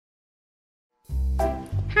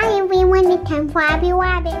time for Abbie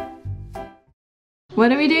Wabbit.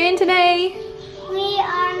 What are we doing today? We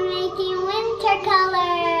are making winter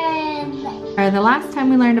colors. The last time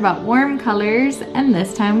we learned about warm colors, and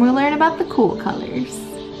this time we'll learn about the cool colors.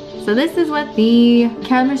 So this is what the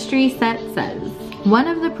chemistry set says. One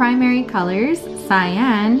of the primary colors,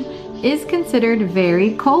 cyan, is considered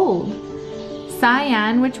very cold.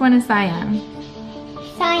 Cyan, which one is cyan?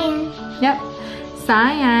 Cyan. Yep.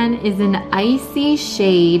 Cyan is an icy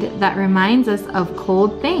shade that reminds us of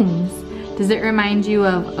cold things. Does it remind you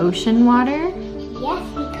of ocean water? Yes,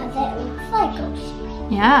 because it looks like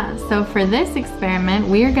ocean. Yeah, so for this experiment,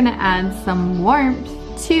 we are gonna add some warmth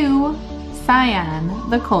to cyan,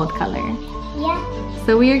 the cold color. Yeah.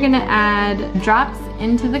 So we are gonna add drops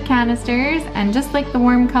into the canisters, and just like the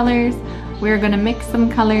warm colors, we're gonna mix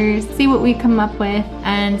some colors, see what we come up with,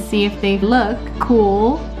 and see if they look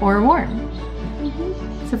cool or warm.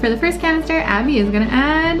 So for the first canister, Abbie is gonna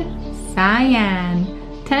add cyan.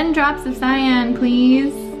 10 drops of cyan,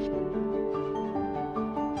 please.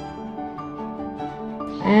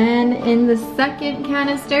 And in the second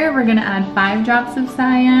canister, we're gonna add 5 drops of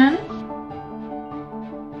cyan.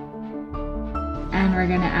 And we're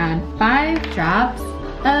gonna add 5 drops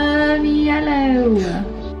of yellow.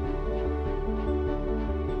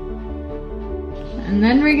 And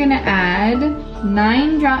then we're gonna add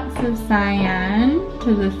 9 drops of cyan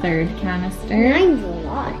to the third canister. 9's a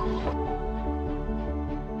lot.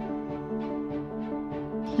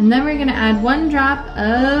 And then we're gonna add 1 drop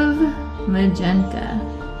of magenta.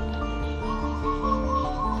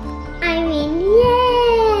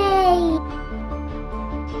 Yay!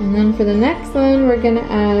 And then for the next one, we're gonna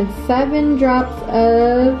add 7 drops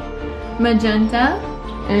of magenta.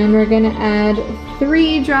 And we're gonna add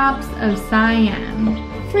 3 drops of cyan.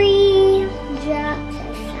 3 drops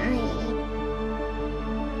of cyan.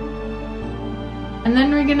 And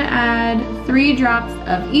then we're gonna add 3 drops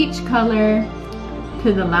of each color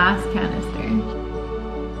to the last canister.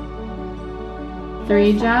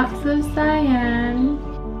 3 drops of cyan.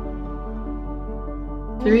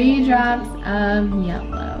 3 drops of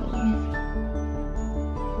yellow.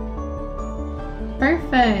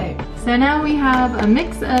 Perfect. So now we have a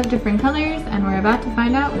mix of different colors, and we're about to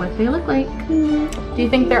find out what they look like. Do you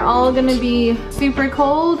think they're all gonna be super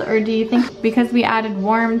cold, or do you think because we added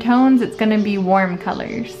warm tones, it's gonna be warm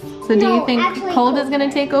colors? So do you think cold is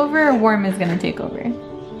gonna take over, or warm is gonna take over?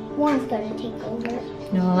 Warm's gonna take over.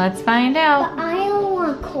 No, let's find out. But I don't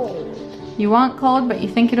want cold. You want cold, but you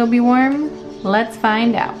think it'll be warm? Let's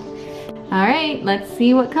find out. All right, let's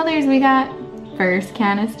see what colors we got. First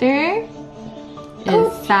canister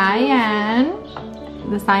is cyan.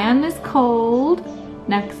 The cyan is cold.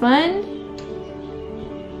 Next one.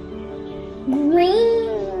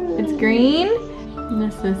 Green. It's green.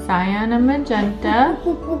 This is cyan and magenta.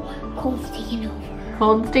 Cold's taking over.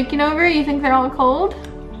 Cold's taking over? You think they're all cold?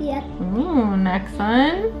 Yep. Ooh, next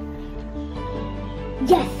one.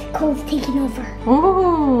 Yes, cold's taking over.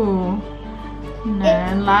 Ooh.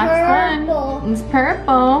 And last one is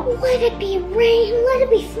purple. Let it be rain, let it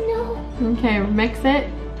be snow. Okay, mix it.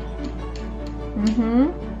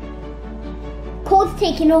 Cold's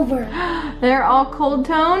taking over. They're all cold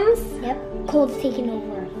tones? Yep, cold's taking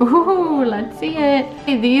over. Ooh, let's see it.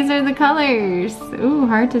 Hey, these are the colors. Ooh,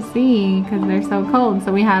 hard to see because they're so cold.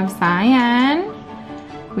 So we have cyan.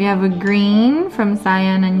 We have a green from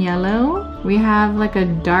cyan and yellow. We have like a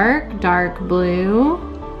dark blue.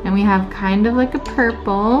 And we have kind of like a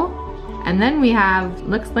purple. And then we have,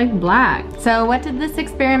 looks like black. So what did this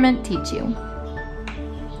experiment teach you?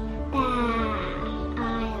 I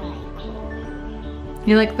like cold.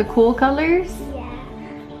 You like the cool colors? Yeah.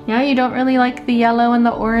 Yeah, you don't really like the yellow and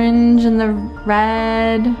the orange and the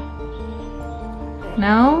red?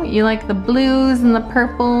 No? You like the blues and the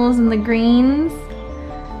purples and the greens?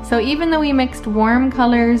 So even though we mixed warm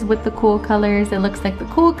colors with the cool colors, it looks like the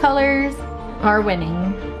cool colors are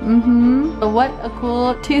winning. So what a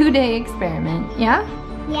cool 2-day experiment, yeah?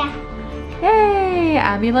 Yeah. Yay!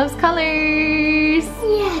 Abbie loves colors!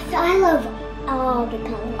 Yes, I love all the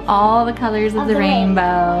colors. All the colors of the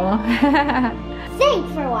rainbow.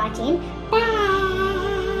 Thanks for watching. Bye!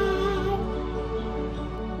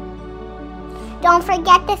 Don't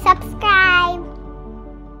forget to subscribe.